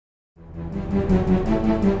Hello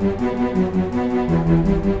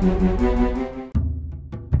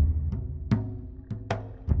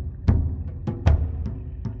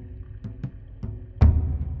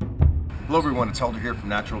everyone, it's Helder here from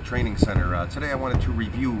Natural Training Center. Today I wanted to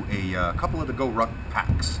review a couple of the GORUCK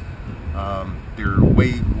packs. They're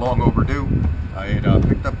way long overdue. I had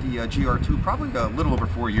picked up the GR2 probably a little over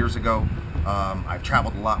 4 years ago. I've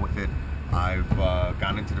traveled a lot with it. I've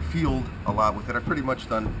gone into the field a lot with it. I've pretty much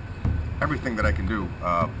done everything that I can do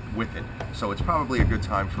with it. So it's probably a good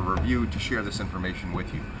time for review to share this information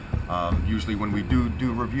with you. Usually when we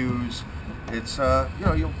do reviews, it's,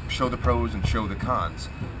 you'll show the pros and show the cons.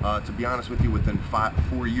 To be honest with you, within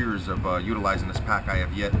 4 years of utilizing this pack, I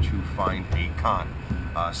have yet to find a con.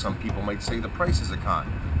 Some people might say the price is a con,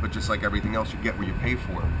 but just like everything else, you get what you pay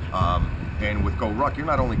for. And with GORUCK, you're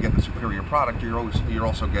not only getting a superior product, you're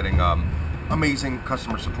also getting amazing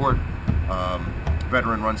customer support,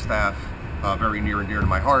 veteran-run staff, very near and dear to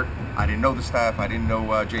my heart. I didn't know the staff, I didn't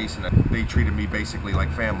know Jason. They treated me basically like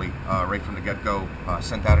family right from the get-go.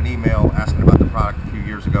 Sent out an email asking about the product a few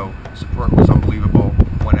years ago. Support was unbelievable.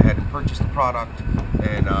 Went ahead and purchased the product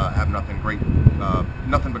and have nothing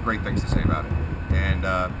but great things to say about it. And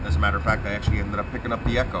as a matter of fact, I actually ended up picking up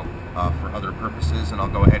the Echo for other purposes, and I'll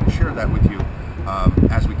go ahead and share that with you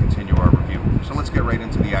as we continue our review. So let's get right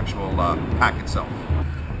into the actual pack itself.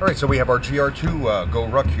 All right, so we have our GR2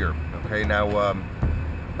 GORUCK here. Okay, now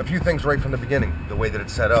a few things right from the beginning. The way that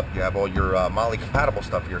it's set up, you have all your MOLLE compatible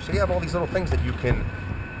stuff here. So you have all these little things that you can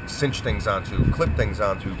cinch things onto, clip things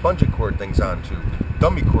onto, bungee cord things onto,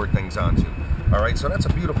 dummy cord things onto. All right, so that's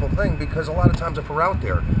a beautiful thing because a lot of times if we're out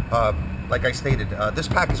there, like I stated, this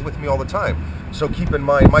pack is with me all the time. So keep in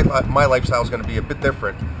mind, my lifestyle is going to be a bit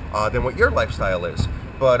different than what your lifestyle is.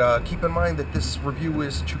 But keep in mind that this review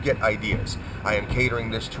is to get ideas. I am catering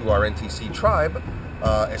this to our NTC tribe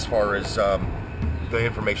as far as the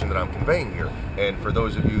information that I'm conveying here. And for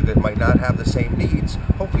those of you that might not have the same needs,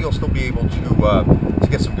 hopefully you'll still be able to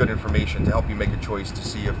get some good information to help you make a choice to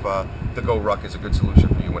see if the GORUCK is a good solution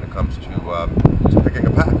for you when it comes to picking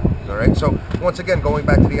a pack. All right, so once again, going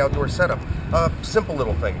back to the outdoor setup, simple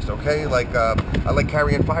little things, okay? Like I like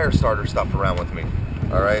carrying fire starter stuff around with me.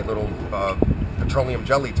 All right, little petroleum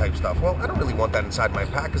jelly type stuff. Well, I don't really want that inside my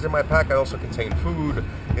pack because in my pack I also contain food.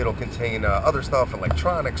 It'll contain other stuff,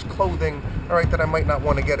 electronics, clothing, all right, that I might not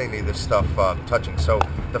want to get any of this stuff touching. So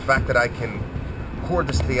the fact that I can cord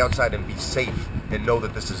this to the outside and be safe and know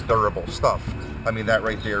that this is durable stuff, I mean, that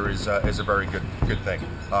right there is a very good thing.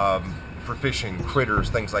 For fishing, critters,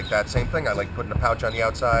 things like that, same thing. I like putting a pouch on the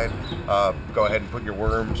outside. Go ahead and put your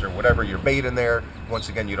worms or whatever, your bait in there. Once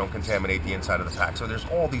again, you don't contaminate the inside of the pack. So there's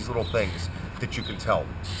all these little things that you can tell.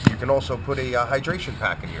 You can also put a hydration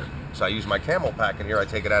pack in here. So I use my camel pack in here. I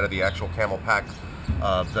take it out of the actual camel pack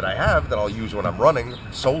that I have that I'll use when I'm running,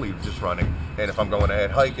 solely just running. And if I'm going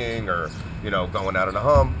ahead hiking or going out on a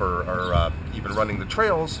hump or even running the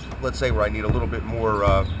trails, let's say where I need a little bit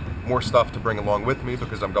more stuff to bring along with me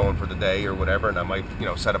because I'm going for the day or whatever, and I might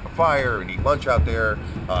set up a fire and eat lunch out there.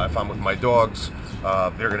 If I'm with my dogs,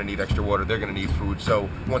 they're going to need extra water, they're going to need food. So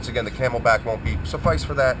once again, the camelback won't be suffice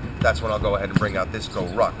for that. That's when I'll go ahead and bring out this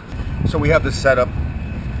GORUCK. So we have this setup,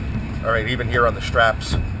 all right, even here on the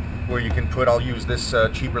straps where you can put, I'll use this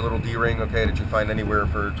cheaper little D-ring, okay, that you find anywhere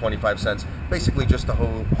for 25 cents, basically just to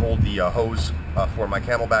hold the hose for my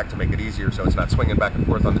camelback to make it easier so it's not swinging back and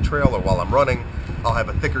forth on the trail or while I'm running. I'll have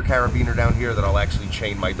a thicker carabiner down here that I'll actually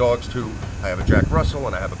chain my dogs to. I have a Jack Russell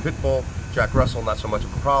and I have a Pit Bull. Jack Russell, not so much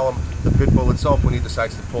of a problem. The Pit Bull itself, when he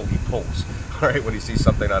decides to pull, he pulls, all right, when he sees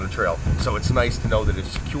something on a trail. So it's nice to know that it's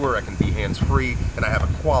secure, I can be hands-free, and I have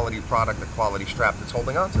a quality product, a quality strap that's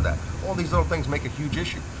holding on to that. All these little things make a huge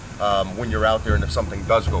issue when you're out there and if something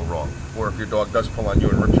does go wrong, or if your dog does pull on you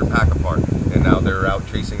and rips your pack apart, and now they're out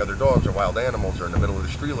chasing other dogs or wild animals or in the middle of the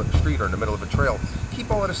street or in the middle of a trail.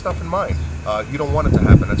 Keep all of this stuff in mind. You don't want it to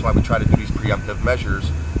happen. That's why we try to do these preemptive measures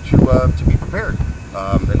to be prepared.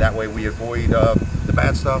 And that way we avoid the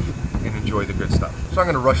bad stuff and enjoy the good stuff. So I'm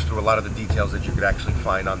going to rush through a lot of the details that you could actually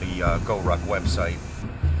find on the GORUCK website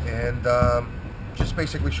and just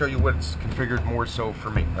basically show you what's configured more so for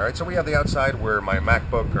me. All right, so we have the outside where my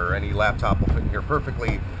MacBook or any laptop will fit in here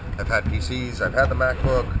perfectly. I've had PCs, I've had the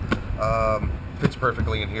MacBook. Fits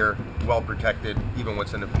perfectly in here, well protected, even when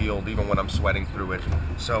it's in the field, even when I'm sweating through it.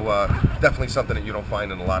 So definitely something that you don't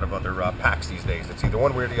find in a lot of other packs these days. It's either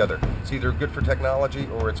one way or the other. It's either good for technology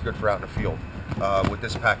or it's good for out in the field. With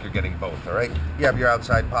this pack, you're getting both, all right? You have your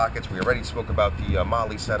outside pockets. We already spoke about the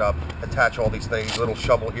MOLLE setup. Attach all these things, little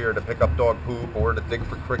shovel here to pick up dog poop or to dig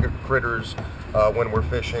for critters when we're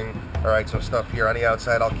fishing. All right, so stuff here on the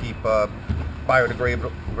outside. I'll keep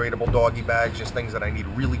biodegradable doggy bags, just things that I need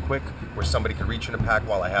really quick, where somebody can reach in a pack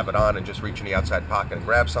while I have it on and just reach in the outside pocket and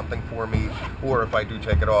grab something for me. Or if I do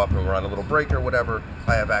take it off and we're on a little break or whatever,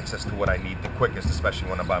 I have access to what I need the quickest, especially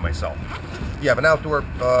when I'm by myself. You have an an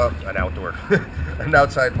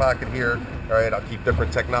outside pocket here. All right, I'll keep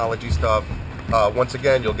different technology stuff. Once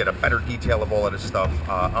again, you'll get a better detail of all of this stuff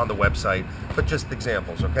on the website, but just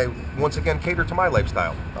examples, okay? Once again, cater to my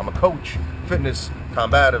lifestyle. I'm a coach, fitness,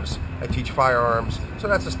 combatives, I teach firearms, so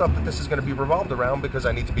that's the stuff that this is going to be revolved around, because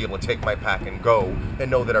I need to be able to take my pack and go and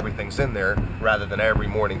know that everything's in there, rather than every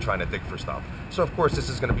morning trying to dig for stuff. So of course this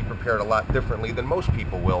is going to be prepared a lot differently than most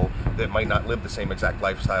people will that might not live the same exact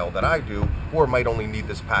lifestyle that I do, or might only need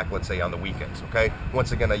this pack, let's say, on the weekends, okay?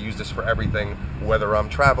 Once again, I use this for everything, whether I'm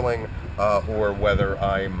traveling or whether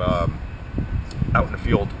I'm out in the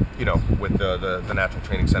field, you know, with the Natural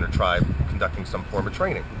Training Center tribe conducting some form of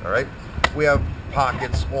training, all right? We have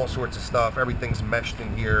pockets, all sorts of stuff. Everything's meshed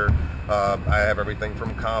in here. I have everything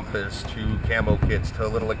from compass to camo kits to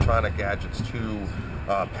little electronic gadgets to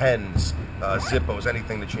pens, Zippos,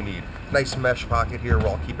 anything that you need. Nice mesh pocket here where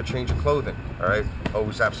I'll keep a change of clothing, all right?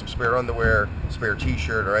 Always have some spare underwear, spare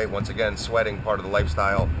t-shirt, all right? Once again, sweating, part of the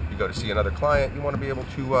lifestyle. You go to see another client, you want to be able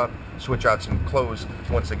to switch out some clothes.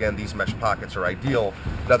 Once again, these mesh pockets are ideal.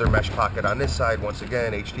 Another mesh pocket on this side, once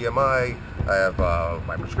again, HDMI. I have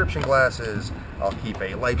my prescription glasses. I'll keep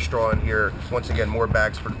a life straw in here. Once again, more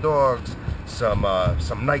bags for the dogs, some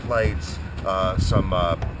night lights, some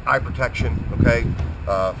eye protection, okay,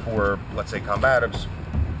 for, let's say, combatives.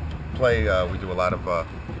 We do a lot of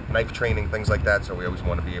knife training, things like that, so we always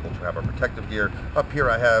want to be able to have our protective gear. Up here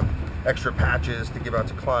I have extra patches to give out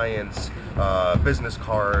to clients, business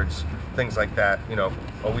cards, things like that, you know,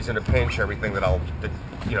 always in a pinch, everything that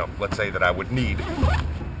you know, let's say that I would need,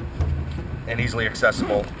 and easily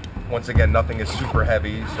accessible. Once again, nothing is super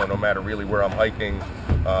heavy, so no matter really where I'm hiking,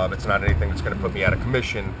 it's not anything that's going to put me out of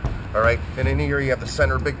commission, all right? And in here you have the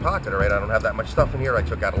center big pocket, all right? I don't have that much stuff in here. I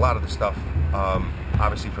took out a lot of the stuff,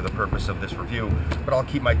 obviously for the purpose of this review, but I'll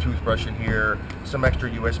keep my toothbrush in here, some extra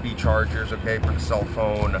USB chargers, okay, for the cell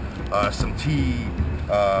phone, some tea,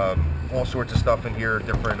 all sorts of stuff in here,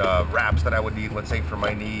 different wraps that I would need, let's say for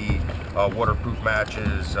my knee, waterproof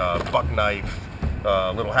matches, buck knife,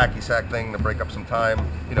 little hacky sack thing to break up some time,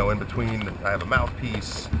 you know, in between. I have a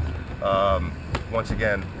mouthpiece, once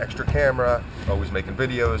again, extra camera, always making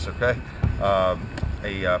videos, okay,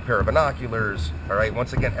 a pair of binoculars, all right.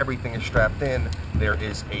 Once again, everything is strapped in. There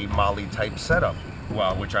is a MOLLE type setup,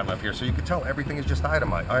 which I love here, so you can tell everything is just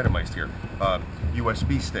itemized here.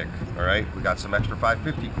 USB stick, all right. We got some extra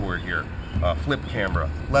 550 cord here, flip camera,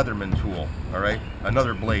 Leatherman tool, all right.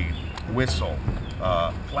 Another blade, whistle,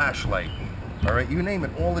 flashlight, all right. You name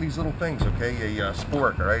it, all of these little things, okay. A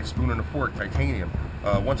spork, all right, spoon and a fork, titanium.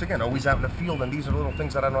 Once again, always out in the field, and these are little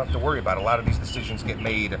things that I don't have to worry about. A lot of these decisions get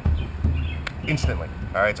made instantly,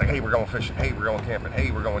 all right? It's like, hey, we're going fishing, hey, we're going camping,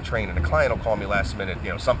 hey, we're going training. The client will call me last minute, you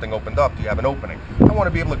know, something opened up, do you have an opening? I want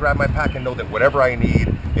to be able to grab my pack and know that whatever I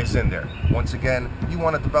need is in there. Once again, you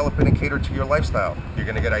want to develop it and cater to your lifestyle. You're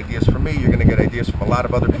going to get ideas from me, you're going to get ideas from a lot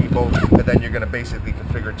of other people, and then you're going to basically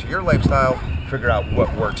configure it to your lifestyle, figure out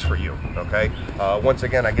what works for you, okay? Once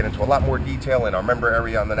again, I get into a lot more detail in our member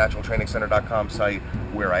area on the naturaltrainingcenter.com site,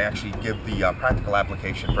 where I actually give the practical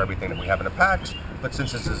application for everything that we have in the packs. But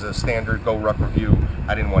since this is a standard GORUCK review,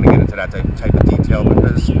 I didn't want to get into that type of detail,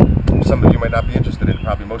 because some of you might not be interested in it,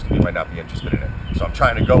 probably most of you might not be interested in it. So I'm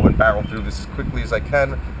trying to go and barrel through this as quickly as I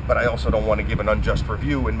can, but I also don't want to give an unjust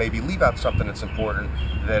review and maybe leave out something that's important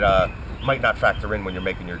that might not factor in when you're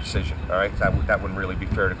making your decision, all right? That wouldn't really be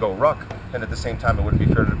fair to GORUCK, and at the same time, it wouldn't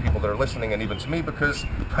be fair to the people that are listening, and even to me, because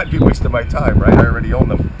I'd be wasting my time, right? I already own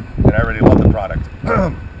them, and I already love the product.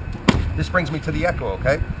 This brings me to the Echo,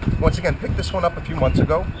 okay? Once again, picked this one up a few months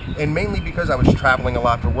ago, and mainly because I was traveling a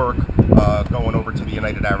lot for work, going over to the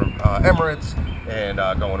United Arab Emirates, and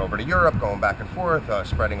going over to Europe, going back and forth,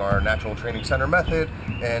 spreading our Natural Training Center method,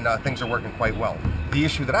 and things are working quite well. The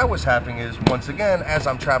issue that I was having is, once again, as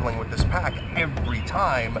I'm traveling with this pack, every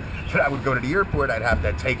time that I would go to the airport, I'd have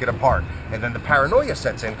to take it apart. And then the paranoia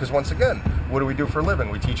sets in, because once again, what do we do for a living?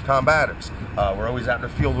 We teach combatives. We're always out in the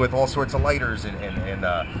field with all sorts of lighters and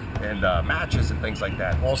matches and things like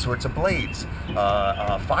that, all sorts of blades,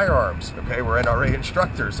 firearms, okay? We're NRA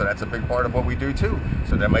instructors, so that's a big part of what we do too.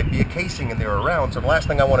 So there might be a casing in there around. So the last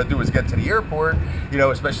thing I want to do is get to the airport, you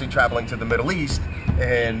know, especially traveling to the Middle East,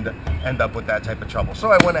 and end up with that type of trouble.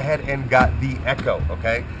 So I went ahead and got the Echo,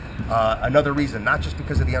 okay? Another reason, not just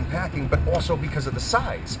because of the unpacking, but also because of the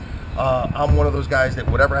size. I'm one of those guys that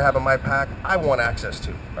whatever I have in my pack, I want access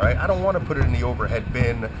to. All right, I don't want to put it in the overhead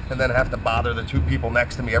bin and then have to bother the two people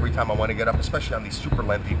next to me every time I want to get up, especially on these super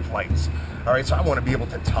lengthy flights. All right, so I want to be able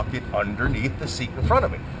to tuck it underneath the seat in front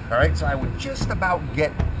of me. All right, so I would just about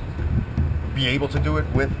be able to do it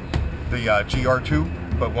with the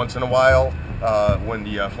GR2, but once in a while, when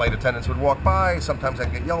the flight attendants would walk by, sometimes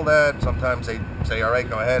I'd get yelled at, sometimes they'd say, all right,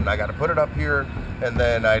 go ahead, and I got to put it up here, and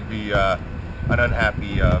then I'd be an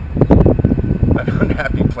unhappy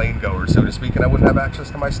plane goer, so to speak, and I wouldn't have access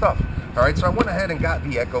to my stuff. All right, so I went ahead and got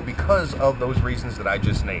the Echo because of those reasons that I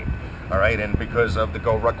just named. All right, and because of the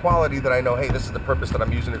GORUCK quality that I know, hey, this is the purpose that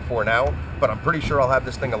I'm using it for now, but I'm pretty sure I'll have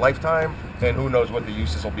this thing a lifetime, and who knows what the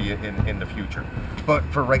uses will be in the future. But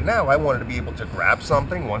for right now, I wanted to be able to grab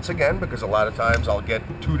something once again, because a lot of times I'll get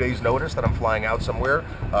 2 days notice that I'm flying out somewhere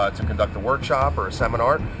to conduct a workshop or a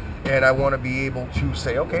seminar, and I want to be able to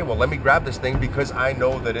say, okay, well, let me grab this thing because I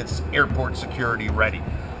know that it's airport security ready.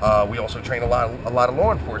 We also train a lot of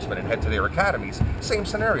law enforcement and head to their academies. Same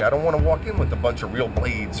scenario. I don't want to walk in with a bunch of real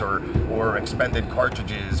blades or expended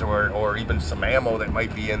cartridges or even some ammo that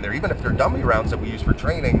might be in there. Even if they're dummy rounds that we use for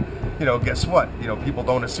training, you know, guess what? You know, people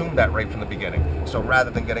don't assume that right from the beginning. So rather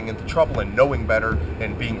than getting into trouble and knowing better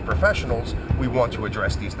and being professionals, we want to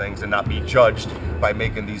address these things and not be judged by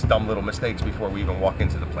making these dumb little mistakes before we even walk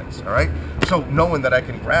into the place, all right? So knowing that I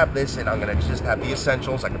can grab this and I'm gonna just have the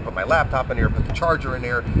essentials, I can put my laptop in here, put the charger in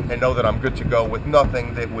there, and know that I'm good to go with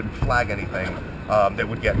nothing that would flag anything that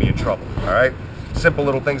would get me in trouble, all right? Simple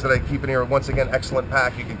little things that I keep in here. Once again, excellent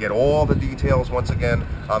pack. You can get all the details once again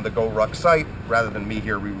on the GORUCK site rather than me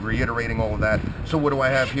here reiterating all of that. So what do I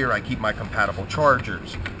have here? I keep my compatible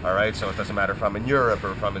chargers, all right? So it doesn't matter if I'm in Europe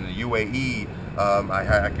or if I'm in the UAE,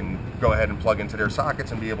 I can go ahead and plug into their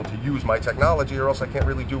sockets and be able to use my technology, or else I can't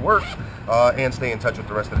really do work and stay in touch with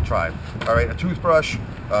the rest of the tribe. All right, a toothbrush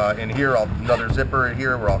in here, another zipper in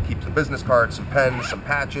here where I'll keep some business cards, some pens, some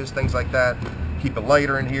patches, things like that. Keep a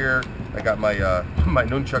lighter in here. I got my my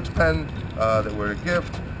Nunchucks pen that were a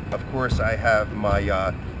gift. Of course, I have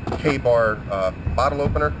my K-Bar bottle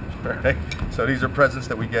opener. Right? So these are presents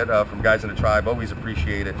that we get from guys in the tribe. Always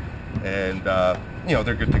appreciate it, and you know,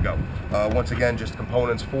 they're good to go. Once again, just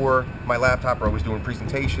components for my laptop. We're always doing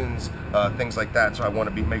presentations, things like that. So I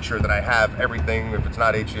want to make sure that I have everything. If it's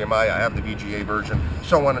not HDMI, I have the VGA version,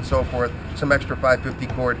 so on and so forth. Some extra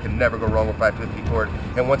 550 cord, can never go wrong with 550 cord.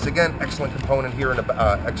 And once again, excellent component here in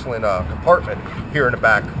the excellent compartment here in the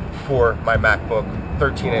back for my MacBook.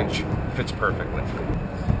 13-inch fits perfectly.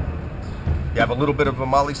 You have a little bit of a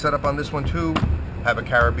MOLLE setup on this one too. Have a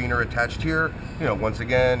carabiner attached here. You know, once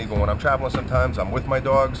again, even when I'm traveling sometimes, I'm with my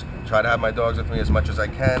dogs. Try to have my dogs with me as much as I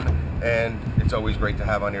can. And it's always great to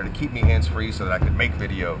have on here to keep me hands-free so that I can make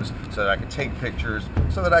videos, so that I can take pictures,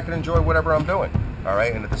 so that I can enjoy whatever I'm doing. All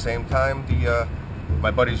right, and at the same time,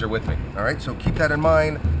 my buddies are with me. All right, so keep that in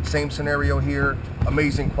mind. Same scenario here.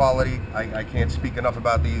 Amazing quality. I can't speak enough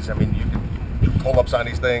about these. I mean, you can do pull-ups on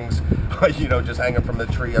these things, you know, just hanging from the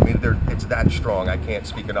tree. I mean, it's that strong. I can't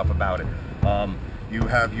speak enough about it. You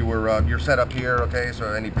have your setup here, okay,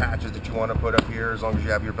 so any patches that you want to put up here, as long as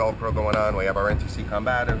you have your Velcro going on. We have our NTC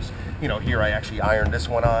combatives. You know, here I actually ironed this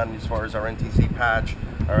one on as far as our NTC patch.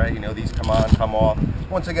 All right, you know, these come on, come off.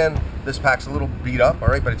 Once again, this pack's a little beat up, all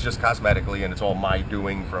right, but it's just cosmetically, and it's all my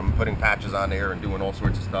doing from putting patches on there and doing all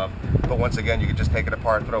sorts of stuff. But once again, you can just take it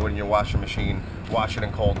apart, throw it in your washing machine, wash it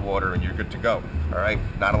in cold water, and you're good to go, all right?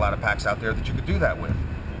 Not a lot of packs out there that you could do that with.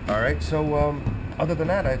 All right, so other than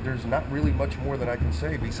that, there's not really much more that I can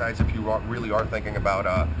say besides if you really are thinking about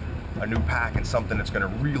a new pack and something that's going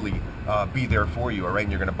to really be there for you, all right?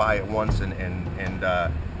 And you're going to buy it once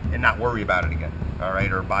and not worry about it again, all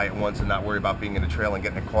right? Or buy it once and not worry about being in the trail and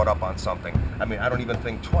getting it caught up on something. I mean, I don't even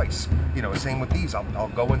think twice. You know, same with these. I'll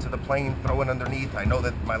go into the plane, throw it underneath. I know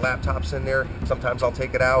that my laptop's in there. Sometimes I'll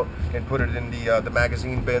take it out and put it in the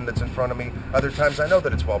magazine bin that's in front of me. Other times I know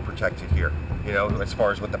that it's well protected here, you know, as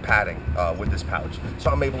far as with the padding with this pouch.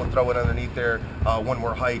 So I'm able to throw it underneath there when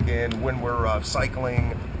we're hiking, when we're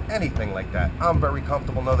cycling, anything like that. I'm very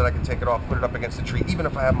comfortable, know that I can take it off, put it up against the tree. Even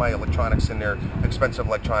if I have my electronics in there, expensive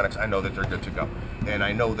electronics, I know that they're good to go. And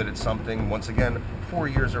I know that it's something, once again, 4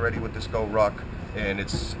 years already with this GORUCK, and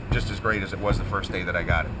it's just as great as it was the first day that I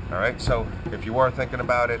got it. All right, so if you are thinking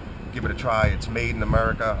about it, give it a try. It's made in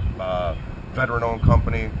America, veteran-owned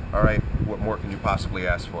company. All right, what more can you possibly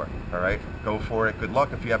ask for? All right, go for it. Good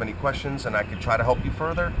luck. If you have any questions and I can try to help you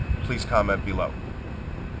further, please comment below.